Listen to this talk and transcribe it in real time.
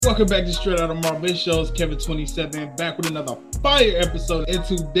Welcome back to Straight Out of Marvel. This show is Kevin27 back with another fire episode. And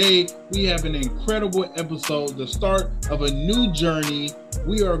today we have an incredible episode, the start of a new journey.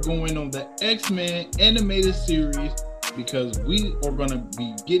 We are going on the X-Men animated series because we are going to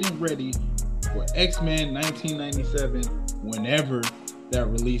be getting ready for X-Men 1997 whenever that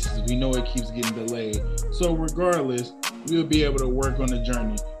releases. We know it keeps getting delayed. So regardless, we'll be able to work on the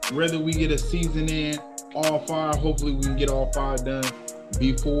journey. Whether we get a season in, all five, hopefully we can get all five done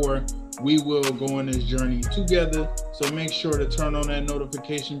before we will go on this journey together. So make sure to turn on that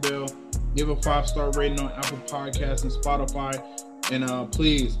notification bell, give a 5-star rating on Apple Podcasts and Spotify, and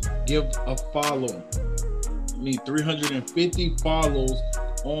please give a follow. We need 350 follows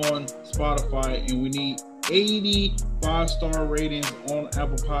on Spotify, and we need 80 5-star ratings on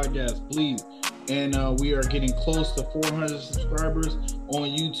Apple Podcasts, please. And we are getting close to 400 subscribers on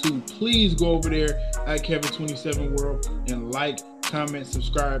YouTube. Please go over there at Kevin27 World and like, comment,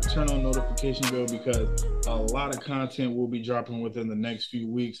 subscribe, turn on notification bell, because a lot of content will be dropping within the next few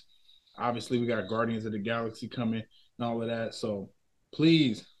weeks. Obviously, we got Guardians of the Galaxy coming and all of that. So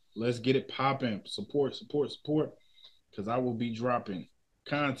please, let's get it popping. Support, because I will be dropping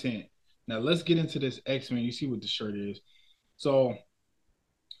content. Now let's get into this X-Men. You see what the shirt is. So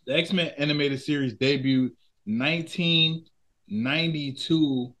the X-Men animated series debuted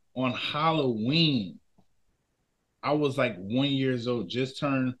 1992 on Halloween. I was like 1 year old, just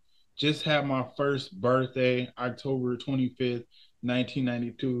had my first birthday, October 25th,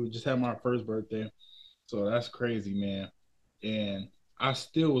 1992. Just had my first birthday. So that's crazy, man. And I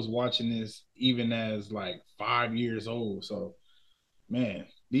still was watching this even as like 5 years old. So, man,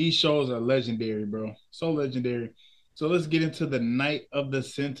 these shows are legendary, bro. So legendary. So let's get into the Night of the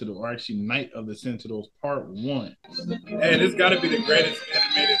Sentinel, or actually Night of the Sentinels, part 1. Hey, this got to be the greatest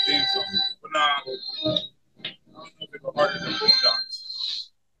animated theme song. But nah, I don't know if it go harder than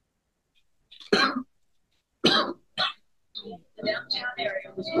The downtown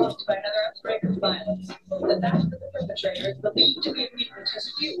area was rocked by another outbreak of violence. The fact that the perpetrator is believed to be a mutant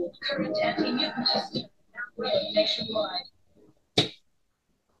has fueled current anti-mutant hysteria nationwide.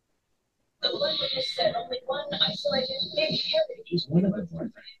 The blood witness said only one isolated big heritage. She's one of the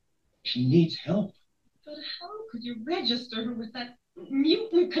boyfriend. She needs help. But how could you register her with that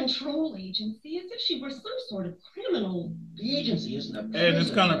mutant control agency as if she were some sort of criminal? The agency isn't a prison. And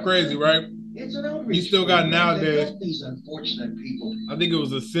it's kind of crazy, right? It's an outreach. You still got nowadays. These unfortunate people. I think it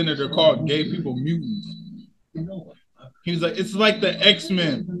was a senator called gay people mutants. You know what? He was like, it's like the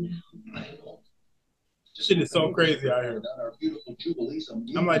X-Men. Shit is so crazy out here.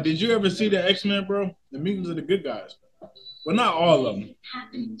 I'm like, did you ever see the X-Men, bro? The mutants are the good guys. Well, not all of them.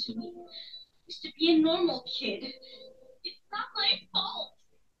 Happening to me. I used to be a normal kid. It's not my fault.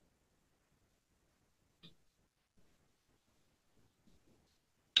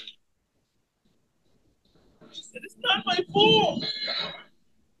 She said, it's not my fault.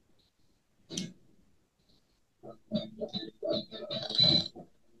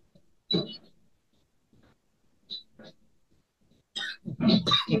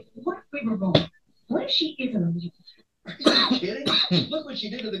 What if we were wrong? What if she isn't a mutant? Are you kidding? Look what she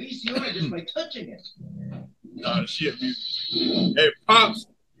did to the VCR just by touching it. Nah, she a mutant. Hey, Pops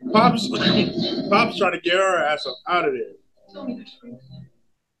trying to get her ass up out of there. Tell me the truth.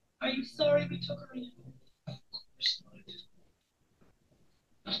 Are you sorry we took her in?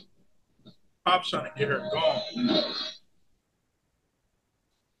 Pops trying to get her gone.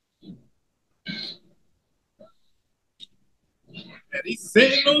 And these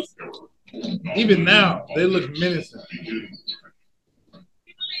Sentinels, even now, they look menacing.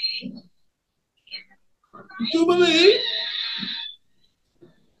 Jubilee.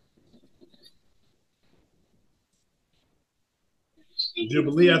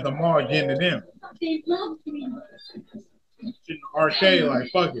 Jubilee at the mall getting it in. They loved me. In the arcade, like,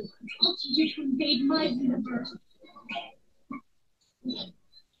 fuck it. I wanted you to invade my universe.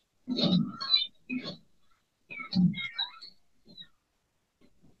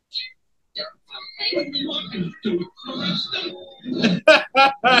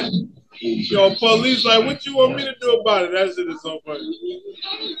 Yo, police, like, what you want me to do about it? That shit is so funny.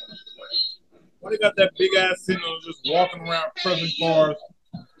 Why they got that big ass Sentinel just walking around pressing cars?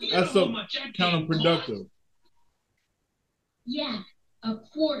 That's so counterproductive. Yeah, a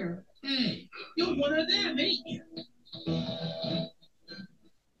quarter. Hey, you're one of them, ain't you?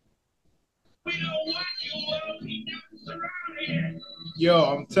 We don't want you lousy mutants around here. Yo,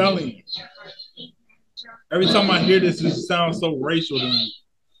 I'm telling you. Every time I hear this, it sounds so racial to me.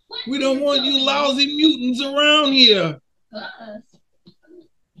 We don't want you lousy mutants around here. Us?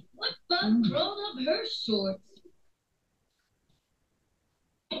 What fun rolled up her shorts?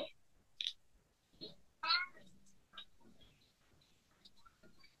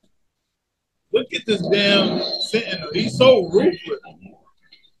 Look at this damn Sentinel. He's so ruthless.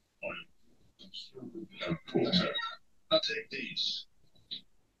 I'll take these.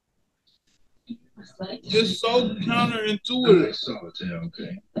 It's so I counterintuitive. like solitaire,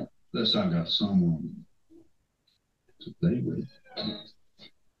 okay. Unless I got someone to play with.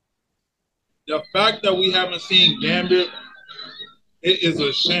 The fact that we haven't seen Gambit, it is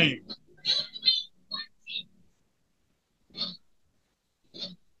a shame.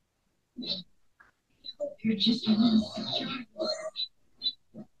 You're just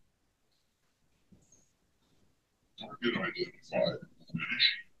Target identified.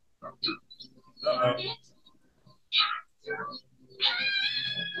 Uh-oh.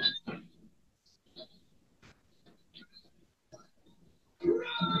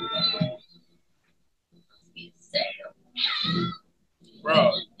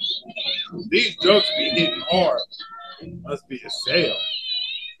 Bro, these jokes be hitting hard. Must be a sale.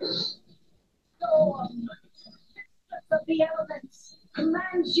 Of the elements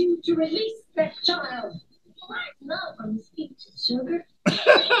commands you to release that child. Not from the speech, sugar.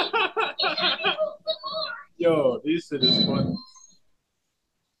 Yo, this shit is funny.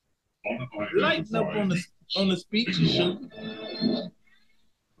 Lighten up on the speech and shit.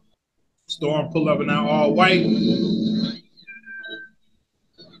 Storm pull up and now all white.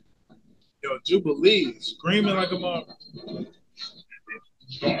 Yo, Jubilee screaming like a mother.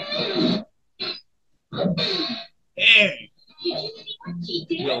 Dang.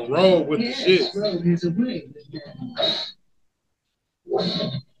 Yo, roll with the shit.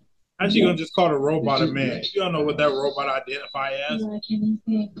 How's she gonna just call the robot a man? You don't know what that robot identify as. like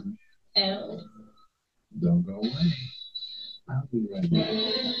anything else. Don't go away. I'll be right back.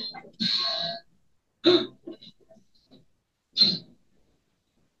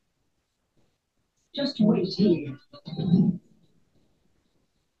 Just wait here.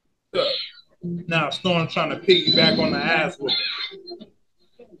 Now Storm trying to piggyback on the ass whooping.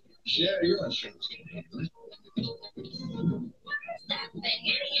 Share your insurance.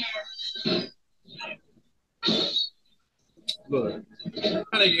 Look,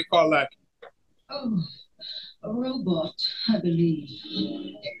 how they get caught like? Oh, a robot, I believe.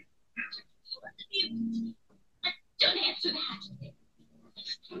 Don't answer that.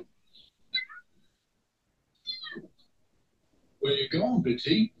 Where you going,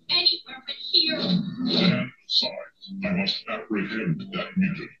 Petite? Anywhere but here. I'm sorry. I must apprehend that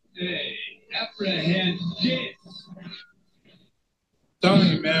mutant. Hey, apprehend this. Telling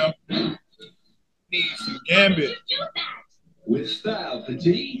you, man. Need some Gambit. Do that. With style,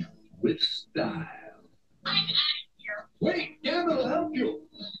 Petite. With style. I'm out of here. Wait, Gambit will help you.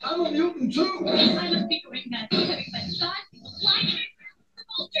 I'm a mutant too. I must be going nuts. Having my thoughts sliding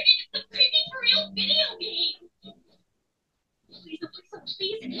altered into some creepy for real video game. Please, oh, please, oh,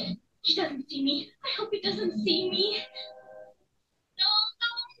 please. He doesn't see me. I hope he doesn't see me. No,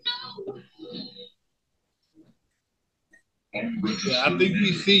 no, no. Yeah, I think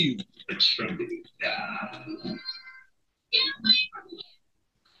we see you. Expendable. Get away from me.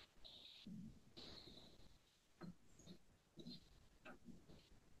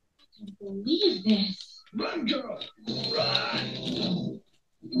 I can't believe this. Run, girl. Run.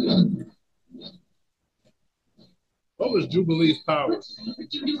 What was Jubilee's power? What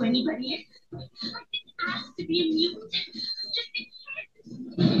did you do anybody? I didn't ask to be a mutant. Just a kid.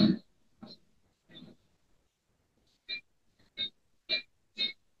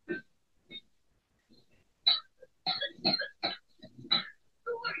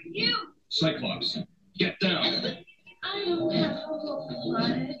 Who are you? Cyclops, get down. I don't have a whole lot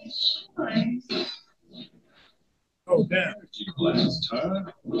of choice. Oh, damn. Last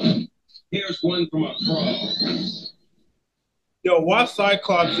time. Here's one from a pro. Yo, why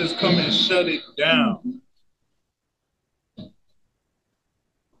Cyclops just come and shut it down?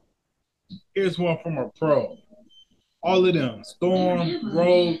 Here's one from a pro. All of them. Storm,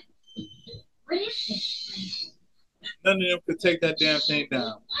 Rogue. What is this? None of them could take that damn thing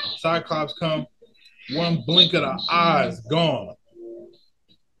down. Cyclops come, one blink of the eyes, gone.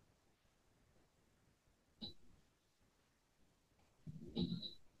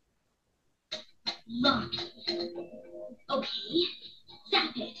 Locked. Okay,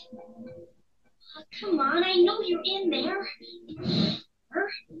 zap it. Oh, come on, I know you're in there.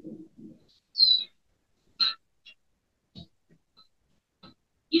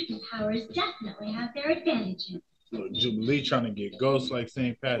 Mutant powers definitely have their advantages. Look, Jubilee trying to get ghosts like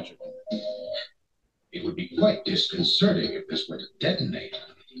St. Patrick. It would be quite disconcerting if this were to detonate.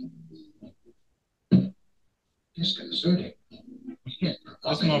 Disconcerting. This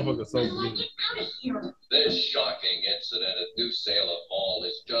motherfucker's so How do I blue. get out of here? This shocking incident at New Salem Mall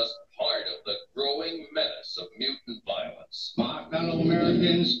is just part of the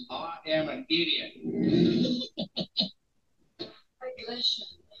Hooligans, I am an idiot. Aggression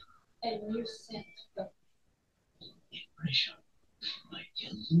and new scent.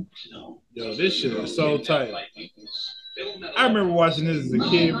 Yo, this shit is so tight. I remember watching this as a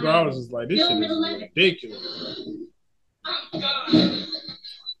kid, bro. I was just like, this shit is ridiculous.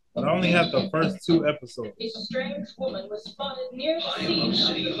 But I only have the first 2 episodes. A strange woman was spotted near the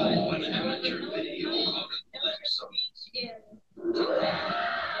scene of the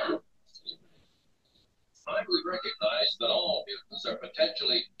Finally recognized that all mutants are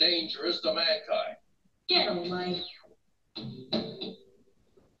potentially dangerous to mankind. Get a life.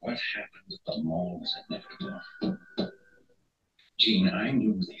 What happened at the mall was inevitable. Gene, I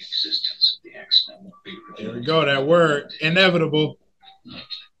knew the existence of the X-Men would be revealed. There we go, that word, inevitable.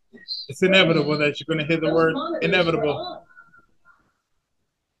 It's inevitable that you're going to hear the word inevitable.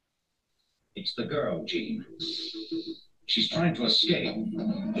 It's the girl, Gene. She's trying to escape.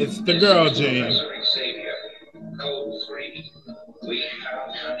 It's the girl, Gene. Professor Xavier, Code 3. We have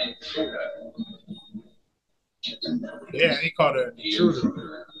an intruder. Yeah, he called her an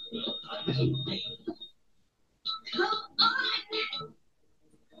intruder. Come on!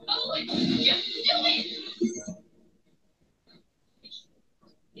 Oh, just do it!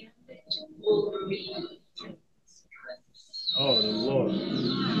 Wolverine. Oh, the Lord.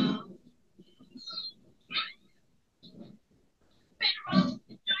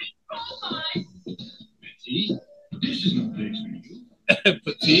 Petite, this is no place for you.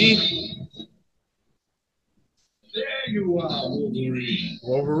 Petite. There you are, Wolverine.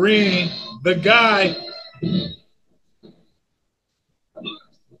 Wolverine, the guy.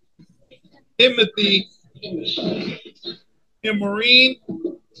 Timothy. And Marine.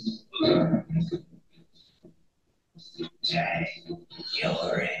 Tag,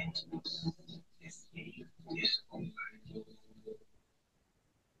 you're it. This game is over.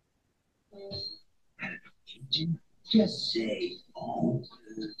 Just say, oh.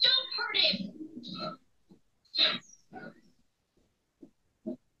 Don't hurt him!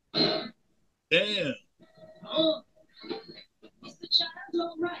 Damn. Oh, is the child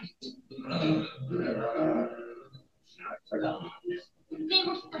all right? Not for long. They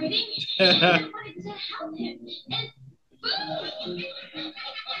were fighting, and I wanted to help him. And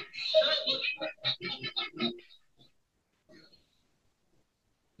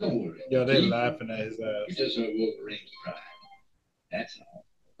Don't worry. Yo, they laughing at his You ass. just heard Wolverine cry. That's all.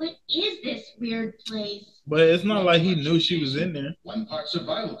 what is this weird place? But it's not like he knew she was in there. One part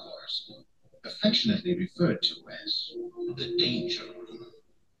survival course, affectionately referred to as the danger room.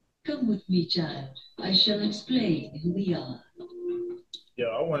 Come with me, child. I shall explain who we are. Yo,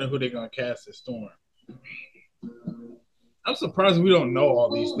 I wonder who they're gonna cast as Storm. I'm surprised we don't know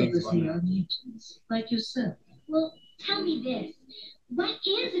all these All things of us by here now. are mutants, like yourself. Well, tell me this. What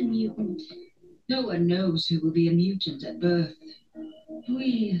is a mutant? No one knows who will be a mutant at birth.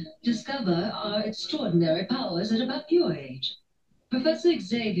 We discover our extraordinary powers at about your age. Professor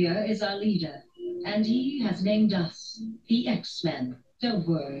Xavier is our leader, and he has named us the X-Men. Don't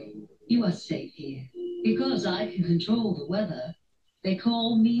worry, you are safe here. Because I can control the weather, they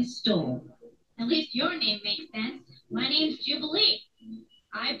call me Storm. At least your name makes sense. My name's Jubilee.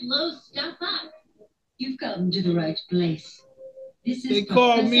 I blow stuff up. You've come to the right place. This is They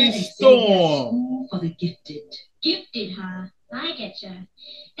call Professor me Xavier's Storm. School for the Gifted. Gifted, huh? I getcha.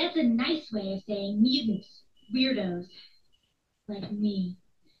 That's a nice way of saying mutants. Weirdos. Like me.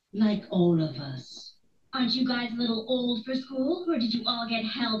 Like all of us. Aren't you guys a little old for school, or did you all get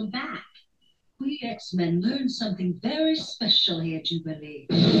held back? We X-Men learned something very special here, Jubilee.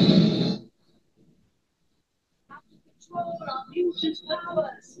 Control our mutant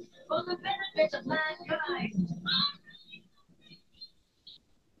powers for the benefit of mankind.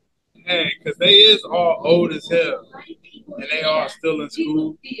 Hey, because they is all old as hell. And they all still in People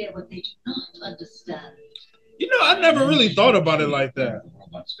school. fear what they do not understand. You know, I never really thought about it like that.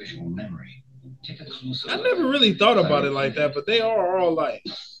 Robot's visual memory. Take a closer I look. never really thought about it like that, but they are all like,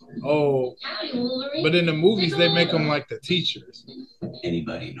 oh, Howdy, Wolverine. but in the movies they make them like the teachers.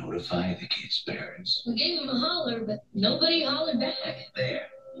 Anybody notify the kid's parents? We gave him a holler, but nobody hollered back. There.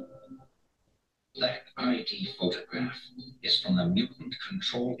 That ID photograph is from the Mutant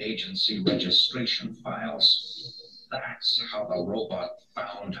Control Agency registration files. That's how the robot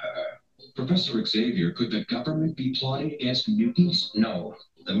found her. Professor Xavier, could the government be plotting against mutants? No,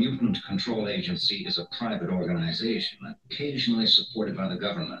 the Mutant Control Agency is a private organization, occasionally supported by the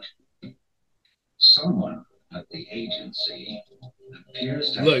government. Someone at the agency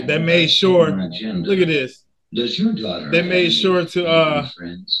appears to Look, have they a made sure. hidden agenda. Look at this. Does your daughter They have made any sure to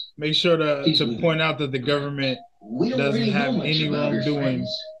friends? make sure to point out that the government We don't doesn't really know have much any about her wrongdoing.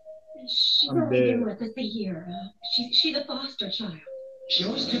 friends. She's I'm only been dead. with us a year. She's a foster child. She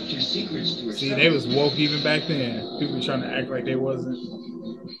always kept her secrets to herself. See, they was woke even back then. People trying to act like they wasn't.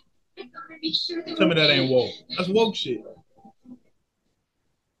 I gotta make sure they're Tell me that okay. ain't woke. That's woke shit.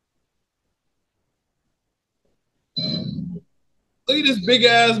 Look at this big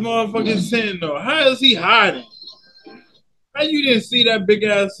ass motherfucking Sentinel. How is he hiding? How you didn't see that big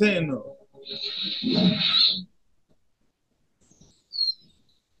ass Sentinel? No!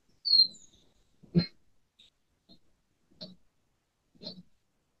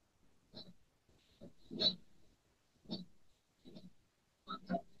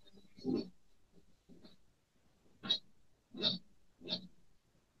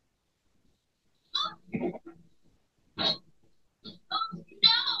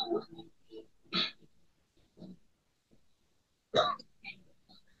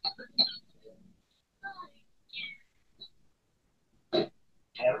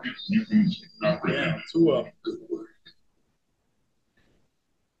 Target mutants Damn, apprehended. 2 of them.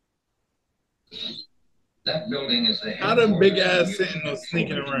 That building is the How them big headquarters of ass the Sentinels Control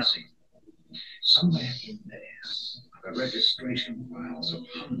sneaking around? Agency. Somewhere in there are the registration files of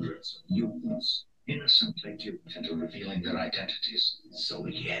hundreds of mutants innocently duped into revealing their identities. So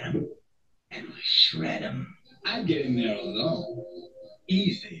we get them and we shred them. I'm getting there alone.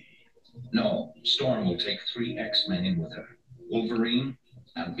 Easy. No, Storm will take 3 X-Men in with her. Wolverine,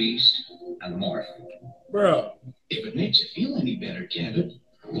 and Beast, and Morph. Bro, If it makes you feel any better, Gambit,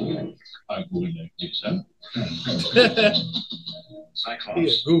 I would like this, huh? he a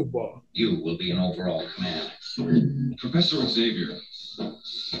Cyclops, goofball. you will be in overall command. Professor Xavier,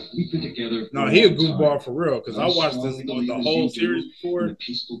 we've been together. No, he a goofball for real. Because I watched this the whole series before.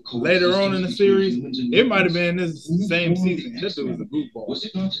 Later on in the series, it might have been this same season. This dude was a goofball. Was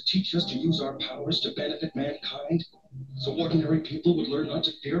it not to teach us to use our powers to benefit mankind? So ordinary people would learn not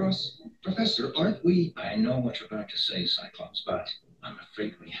to fear us? Professor, aren't we? I know what you're about to say, Cyclops, but I'm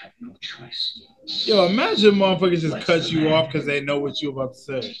afraid we have no choice. Yo, imagine motherfuckers just cut you off because they know what you about to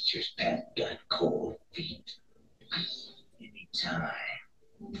say. Nature's bad gun, cold feet. Anytime,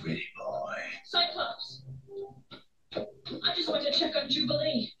 pretty boy. Cyclops. I just went to check on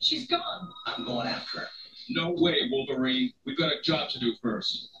Jubilee. She's gone. I'm going after her. No way, Wolverine. We've got a job to do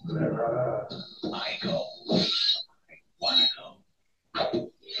first. I go. I wanna go.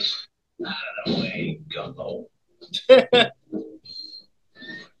 Out of the way, Gumbo. Let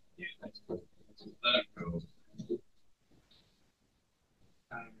it go.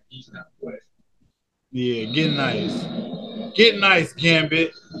 He's not wet. Yeah, get nice. Get nice,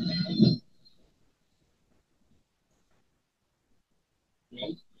 Gambit.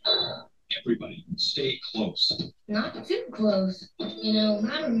 Everybody, stay close. Not too close. You know,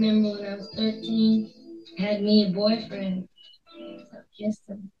 I remember when I was 13, had me a boyfriend. So I kissed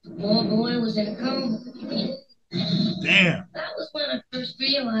him. Poor boy was in a coma. Damn. That was when I first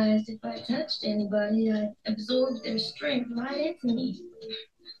realized if I touched anybody, I'd absorb their strength right into me.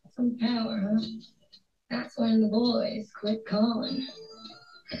 Some power, huh? That's when the boys quit calling.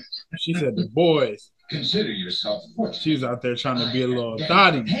 She said the boys. Consider yourself fortunate. She was out there trying to be a little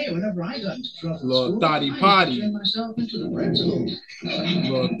thotty. Hey, whenever I got into trouble, Little school, thotty I potty. turned myself into the friend zone.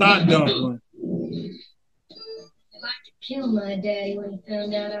 Little thought dumpling. I'd like to kill my daddy when he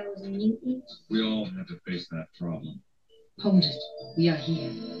found out I was a mutant. We all have to face that problem. Hold it. We are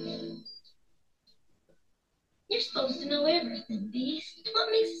here. You're supposed to know everything, Beast.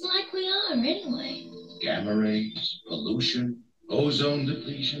 What makes us like we are, anyway? Gamma rays, pollution, ozone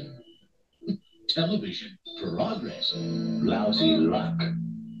depletion, television, progress, lousy luck.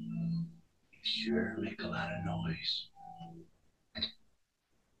 Sure make a lot of noise.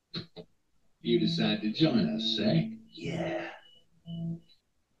 You decide to join us, eh? Yeah,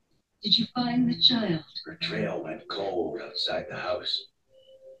 Did you find the child? her trail went cold outside the house.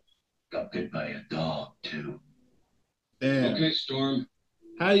 Got bit by a dog, too. Damn. Okay, Storm.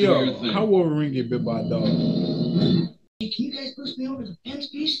 How Do your yo? thing. How Wolverine get bit by a dog? Hey, can you guys push me over the fence,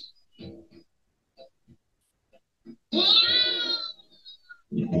 please?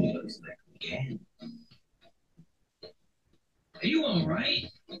 Looks like we can. Are you all right?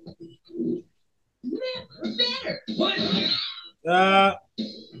 Never better. What?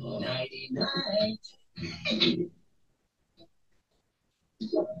 Nighty night.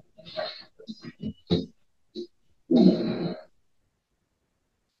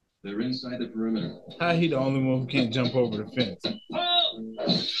 They're inside the perimeter. How he the only one who can't jump over the fence?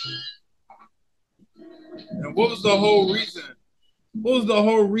 And what was the whole reason? What was the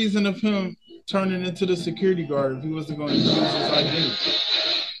whole reason of him turning into the security guard if he wasn't going to use his identity?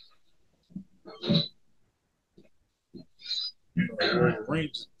 Wolverine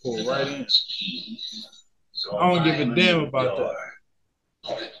just pulled right in. So I don't give a I'm damn your about that.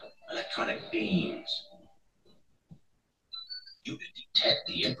 Potent electronic beams. You can detect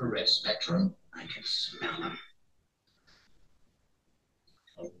the infrared spectrum. I can smell them.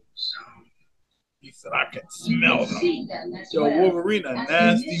 So He said, I can smell them. See them as Yo, well Wolverine, a as the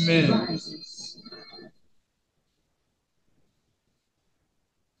nasty mist man. rises.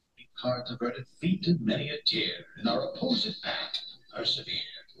 cards averted feet and many a tear, and our opposite path persevered.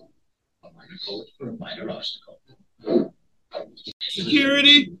 A minor poet for a minor obstacle.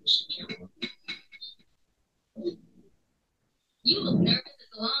 Security. You look nervous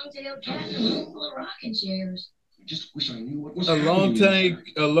as a long-tailed cat in a room full of rocking chairs. I just wish I knew what was A happening.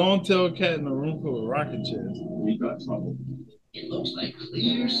 long-tailed cat in a room full of rocking chairs. We got trouble. It looks like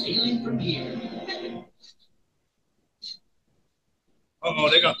clear sailing from here. Uh-oh,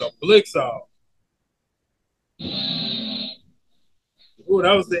 they got the blicks out. Ooh,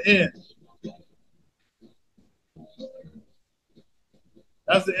 that was the end.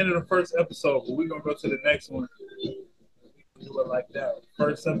 That's the end of the first episode, but we're going to go to the next one. Do it like that.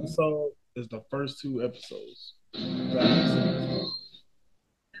 First episode is the first two episodes.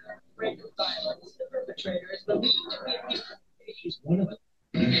 Rape of violence. The perpetrator is believed to be He's one of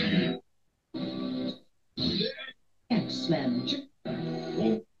them. X-Men.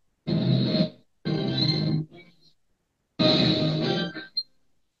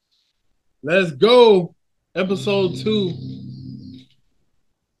 Let's go. Episode 2.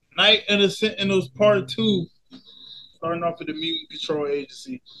 Night of the Sentinels Part 2. Starting off with the Mutant Control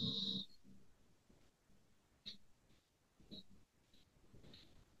Agency.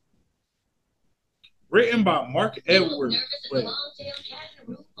 Written by Mark Edwards. Wait.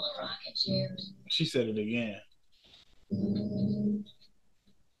 She said it again.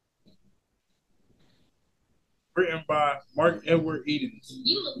 Written by Mark Edward Edens.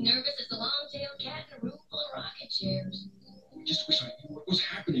 You look nervous as a long-tailed cat in a room full of rocking chairs. I just wish I knew what was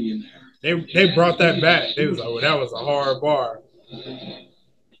happening in there. They brought that back. They was like, well, that was a hard bar.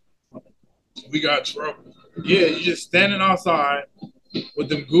 We got trouble. Yeah, you just standing outside with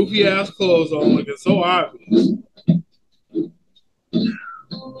them goofy ass clothes on, looking so obvious.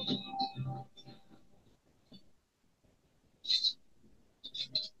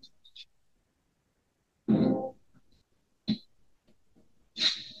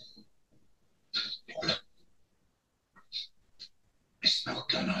 I smell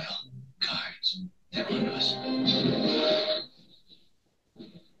gun oil. Guards. They're on us.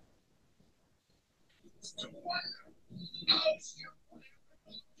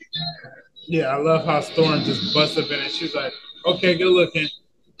 Yeah, I love how Storm just busts up in and she's like, okay, good looking.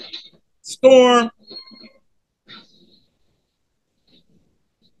 Storm.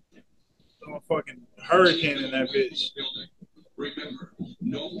 Some fucking hurricane in that bitch. Remember,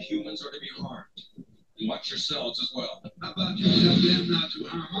 no humans are to be harmed. Watch yourselves as well. How about you tell them not to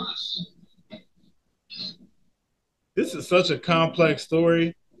harm us? This is such a complex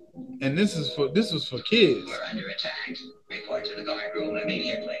story, and this was for kids. We're under attack. Report to the guard room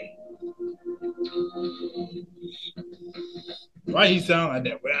immediately. Why he sound like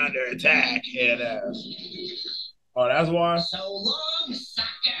that? We're under attack, head ass. Oh, that's why? So long, suckers.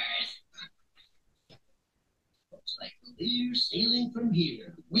 Looks like clear sailing from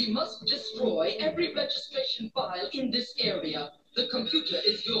here. We must destroy every registration file in this area. The computer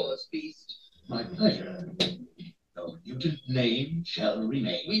is yours, Beast. My pleasure. No mutant name shall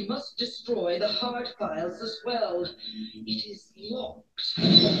remain. We must destroy the hard files as well. It is locked.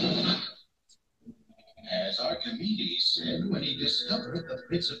 As Archimedes said when he discovered the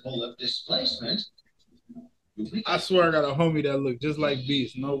principle of displacement. I swear I got a homie that look just like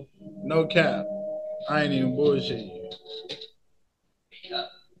Beast. No cap. I ain't even bullshit you. Wake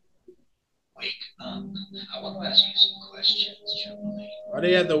up. Wake up. I want to ask you some questions, Jubilee. Why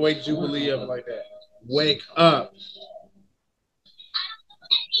they have to wake Jubilee up like that? Wake up.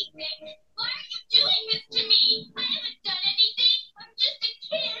 Why are you doing this to me? I haven't done anything. I'm just a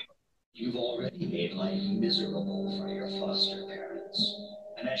kid. You've already made life miserable for your foster parents.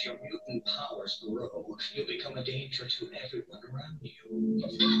 And as your mutant powers grow, you'll become a danger to everyone around you.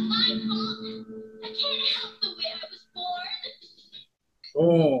 It's not my fault. I can't help the way I was born.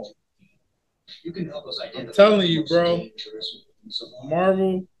 Oh, You can help us identify. I'm telling you, bro. dangerous mutants of all.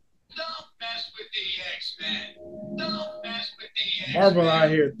 Marvel. Don't mess with the X-Men. Don't mess with the X-Men. Marvel out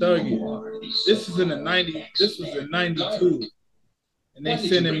here thugging. This is in the 90s. This was in 92. And they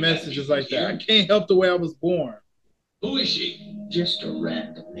sending messages like that. I can't help the way I was born. Who is she? Just a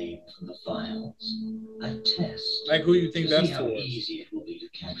random name from the files. A test. Like who you think To that's see how towards? easy it will be to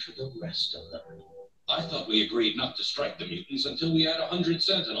capture the rest of them. I thought we agreed not to strike the mutants until we had 100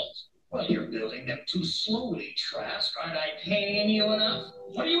 Sentinels. Well, you're building them too slowly, Trask. Aren't I paying you enough?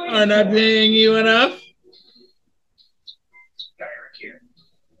 What are you waiting Aren't I for? paying you enough? Derek here.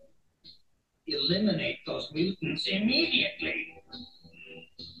 Eliminate those mutants immediately.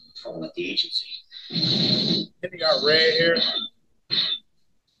 Trouble with the agency. And he got red hair. Let's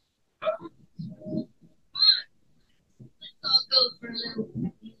all go for a little.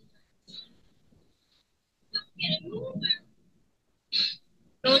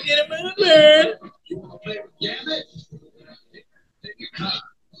 Don't get him in the bird. You want to play with Gambit? Take your car.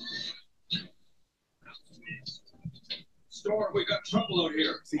 Storm, we got trouble out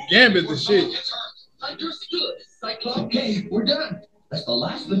here. See, Gambit the shit. Understood, Cyclops. Okay, we're done. That's the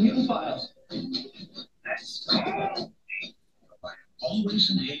last of the mutant files. Let's go.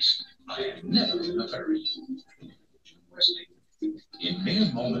 Always in haste. I am never in a hurry. In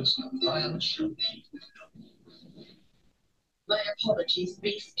mere moments, the file should be. My apologies,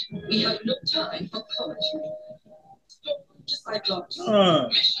 Beast. We have no time for poetry. Storm to Cyclops.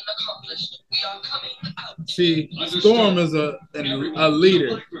 Mission accomplished. We are coming out. See, Storm is a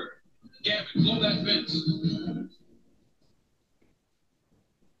leader. Gambit, blow that fence.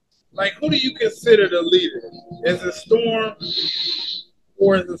 Like, who do you consider the leader? Is it Storm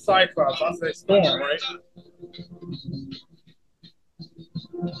or is it Cyclops? I say Storm, right?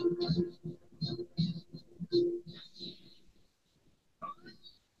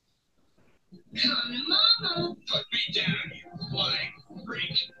 Come to mama. Put me down, you flying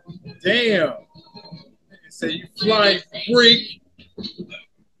freak. Damn. You say you flying freak.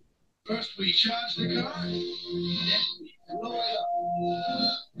 First we charge the car, then we blow it up.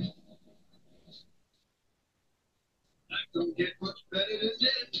 That don't get much better than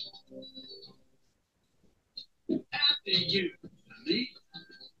this. After you, Lee.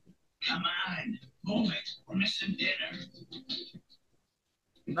 Come on, move it. We're missing dinner.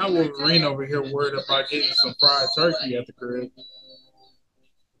 Not Wolverine over here worried about getting some fried turkey at the crib.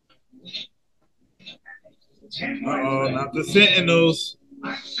 Uh-oh, not the Sentinels.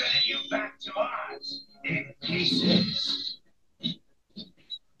 I'm sending you back to Oz in pieces.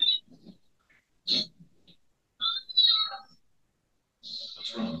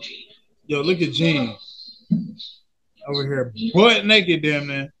 What's wrong, Gene? Yo, look at Jean. Over here, butt naked, damn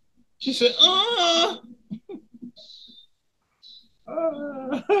near. She said, Morph.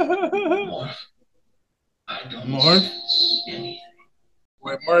 I don't Morph? sense anything.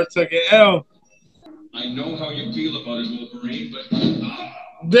 Wait, Mark took an L. I know how you feel about it, Wolverine, but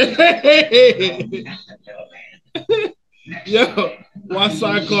Yo, why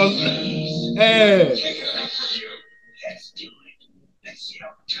Cyclops? Hey. Let's do it. Let's see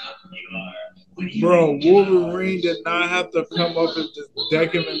how tough you are. When you Bro, Wolverine did not have to come up and just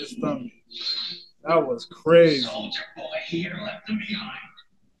deck him in the stomach. That was crazy. Soldier boy here left him behind.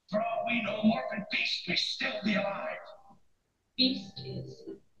 For all we know, Morph and Beast may still be alive. Beast is.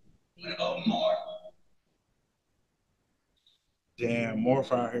 What about Morph? Damn,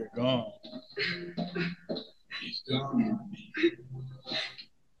 Morph out here gone. He's gone.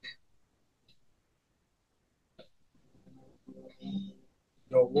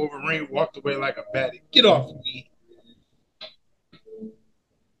 Yo, Wolverine walked away like a baddie. Get off of me.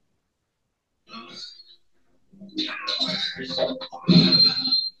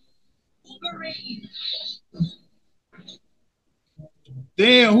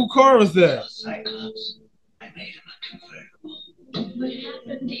 Damn, who car was that? Cyclops. I made him a convertible. What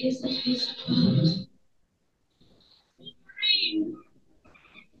happened isn't his fault.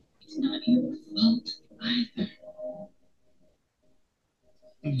 It's not your fault either.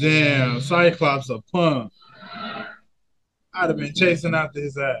 Damn, Cyclops a punk. I'd have been chasing after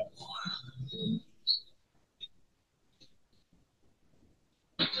his ass.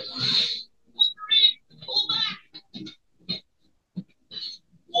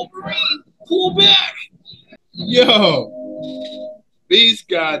 Wolverine, pull back! Yo, Beast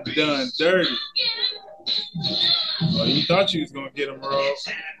got done dirty. Oh, you thought you was gonna get him, bro. It's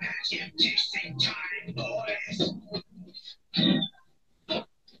an imagine time, boys.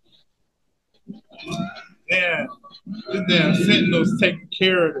 Damn, the damn Sentinels taking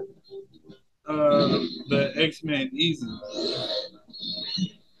care of the X-Men easy.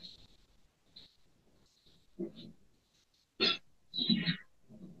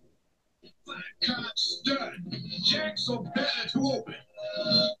 can't stand. Jack's so better to open.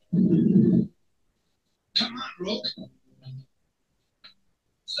 Come on, Rook.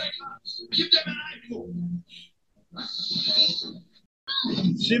 Cyclops, give them an eyeful.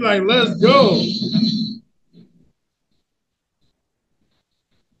 She like, let's go.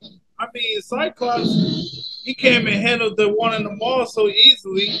 I mean, Cyclops, he came and handled the one in the mall so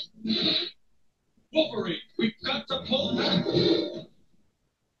easily. Wolverine, we've got to pull back.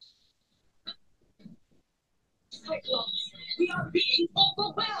 Cyclops, we are being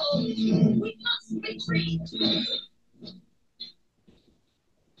overwhelmed. We must retreat.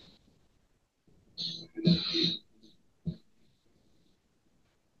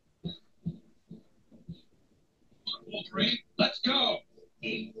 Wolverine, let's go.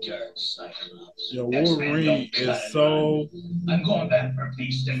 Eat dirt, Cyclops. Yo, Wolverine is so I'm going back for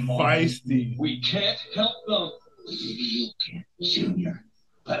Beast and more. feisty. We can't help them. Maybe you can, Junior,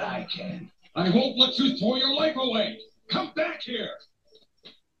 but I can. I won't let you throw your life away. Come back here.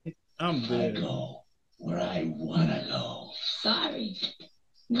 I'm dead. I go where I wanna go. Sorry.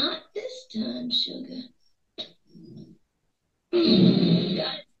 Not this time, sugar. You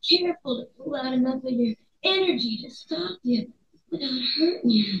gotta be careful to pull out enough of your energy to stop you without hurting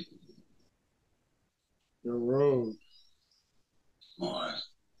you. The road. More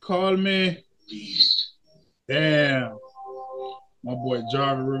Call me. Beast. Damn. My boy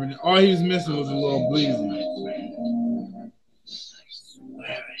Jarvis Rubin. All he was missing was a little bleeding. I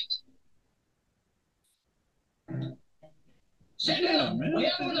swear it. Yeah, man. We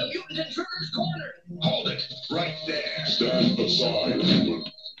have one of the mutants in Trigger's corner. Hold it right there. Stand aside, human.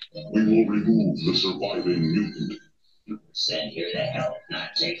 We will remove the surviving mutant. Send here to help,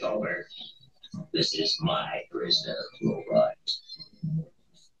 not take over. This is my prisoner, robot.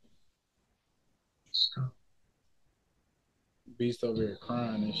 Beast over here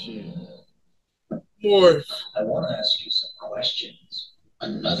crying and shit. Morph. I want to ask you some questions.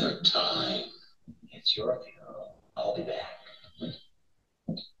 Another time. It's your funeral. I'll be back.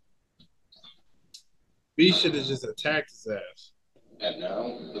 Beast should have just attacked his ass. And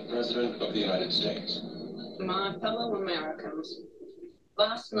now, the President of the United States. My fellow Americans,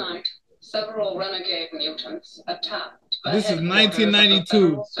 last night, several renegade mutants attacked. This is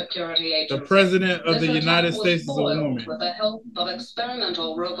 1992. The President of the United States is a woman. With the help of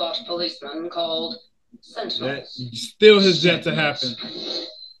experimental robot policemen called Sentinel. That still has yet to happen.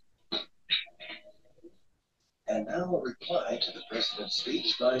 And now a reply to the President's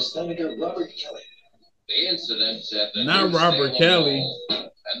speech by Senator Robert Kelly. The incident at the Not Robert Kelly.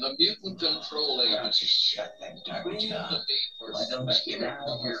 And the mutant control agency. Shut that garbage up. Why don't you get out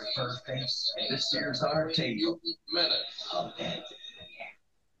of here, fur-face? This here's our tape. Mutant minute. I'll bet.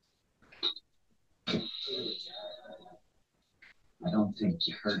 I don't think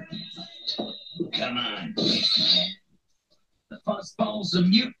you heard me. Come on. The fuzzball's a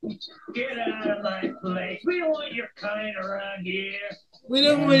mutant. Get out of my place. We don't want your kind around here. We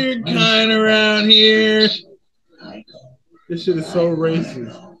don't want your kind around here. This shit is so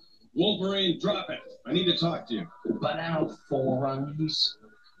racist. Wolverine, drop it. I need to talk to you. But out, forerunners.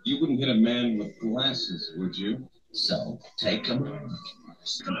 You wouldn't hit a man with glasses, would you? So, take them on.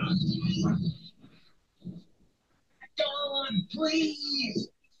 Go on, please.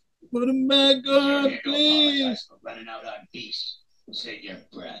 Put him back on, please. For running out on Beast. Save your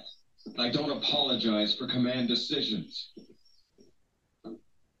breath. I don't apologize for command decisions.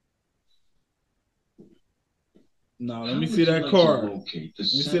 No, let me see that car. Let me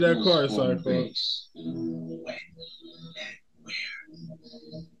see that car, Cyclops.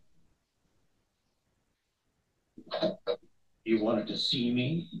 You wanted to see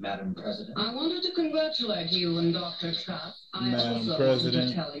me, Madam President? I wanted to congratulate you and Dr. Trapp. I Madam also President. wanted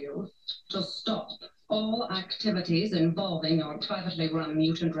to tell you to stop all activities involving your privately run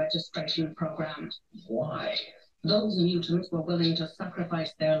mutant registration program. Why? Those mutants were willing to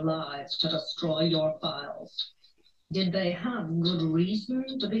sacrifice their lives to destroy your files. Did they have good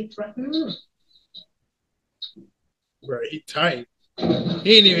reason to be threatened? Right, he tight. He didn't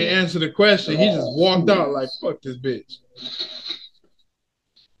even answer the question. He just walked out like, fuck this bitch.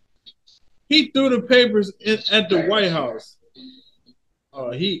 He threw the papers at the White House.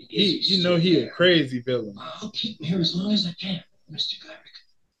 Oh, you know he a crazy villain. I'll keep him here as long as I can, Mr.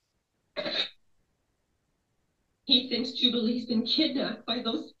 Garrick. He thinks Jubilee's been kidnapped by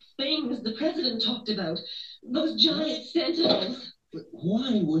those things the president talked about. Those giant sentinels. But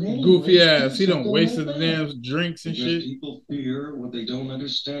why would anyone Goofy ass. He don't something waste like his that? damn drinks and Because shit. people fear what they don't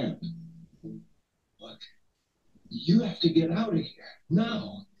understand. Look, you have to get out of here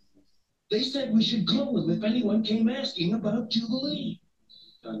now. They said we should call them if anyone came asking about Jubilee.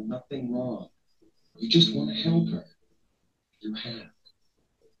 Done nothing wrong. You just want to help her. You have.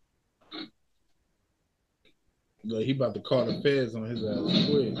 Look, he about to call the feds on his ass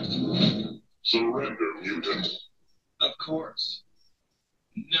quick. Surrender, mutant. Of course.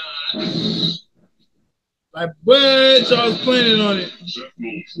 Not. Like, what? Y'all was planning on it.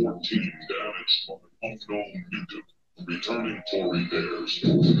 Sentinel 14 damaged by an unknown mutant. Returning for repairs.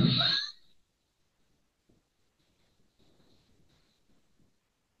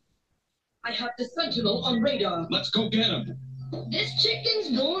 I have the Sentinel on radar. Let's go get him. This chicken's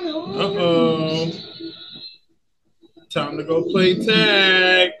going home. Uh-oh. Time to go play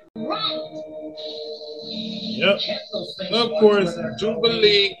tag. Right. Yep. Of course,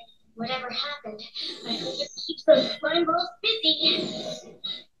 Jubilee. Whatever happened, I hope it keeps those slime balls busy.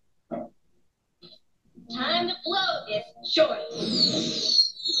 Time to blow this joint.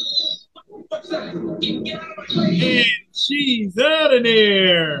 What's that? Get out of my way. And she's out of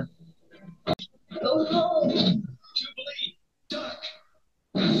there. Go home. Jubilee, duck.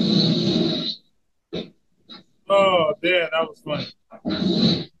 Oh, damn, that was funny.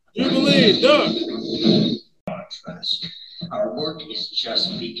 Jubilee, duck. Trust. Our work is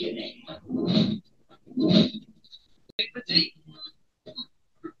just beginning.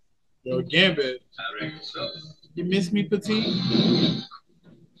 Yo, Gambit. I reckon so. You miss me, Petite?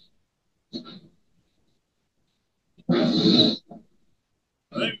 Let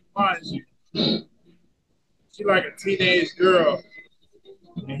me find you. She like a teenage girl.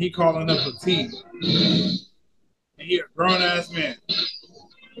 And he calling her Petite. And he a grown-ass man.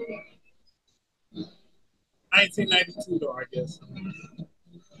 1992, though, I guess.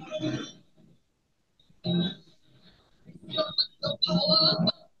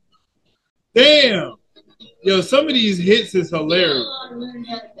 Damn! Yo, some of these hits is hilarious.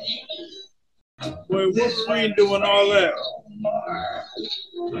 Boy, Wolverine doing all that.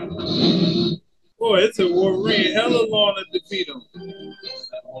 Boy, it took Wolverine hella long to defeat him.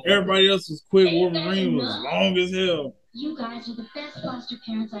 Everybody else was quick. Wolverine was long as hell. You guys are the best foster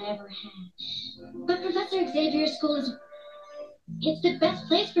parents I ever had. But Professor Xavier's school it's the best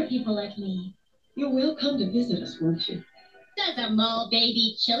place for people like me. You will come to visit us, won't you? Does a mall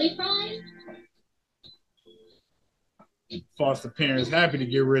baby chili fries? Foster parents happy to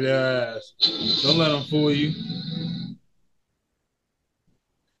get rid of their ass. Don't let them fool you.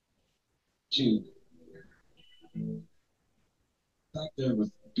 Gene. Back there with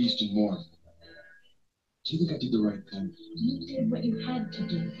Beast and More. Do you think I did the right thing? You did what you had to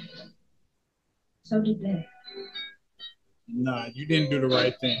do. So did they. Nah, you didn't do the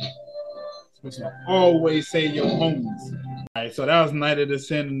right thing. So always say your homies. All right, so that was Night of the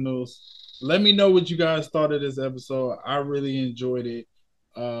Sentinels. Let me know what you guys thought of this episode. I really enjoyed it.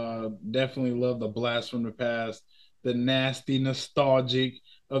 Definitely love the blast from the past, the nasty, nostalgic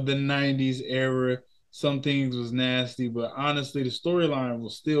of the 90s era. Some things was nasty, but honestly, the storyline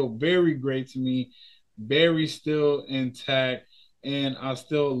was still very great to me, very still intact, and I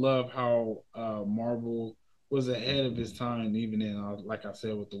still love how Marvel was ahead of his time, even in, like I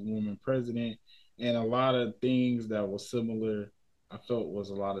said, with the woman president, and a lot of things that were similar. I felt was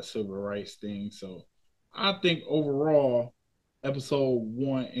a lot of civil rights things. So I think overall, episode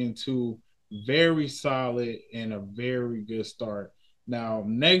 1 and 2, very solid and a very good start. Now,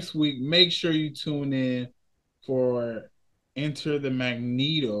 next week, make sure you tune in for Enter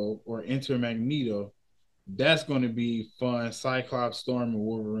Magneto. That's going to be fun. Cyclops, Storm, and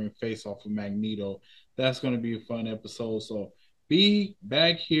Wolverine face off of Magneto. That's going to be a fun episode. So be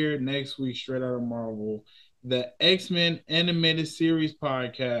back here next week, straight out of Marvel, the X-Men Animated Series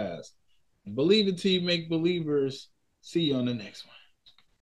podcast. Believe it till you make believers. See you on the next one.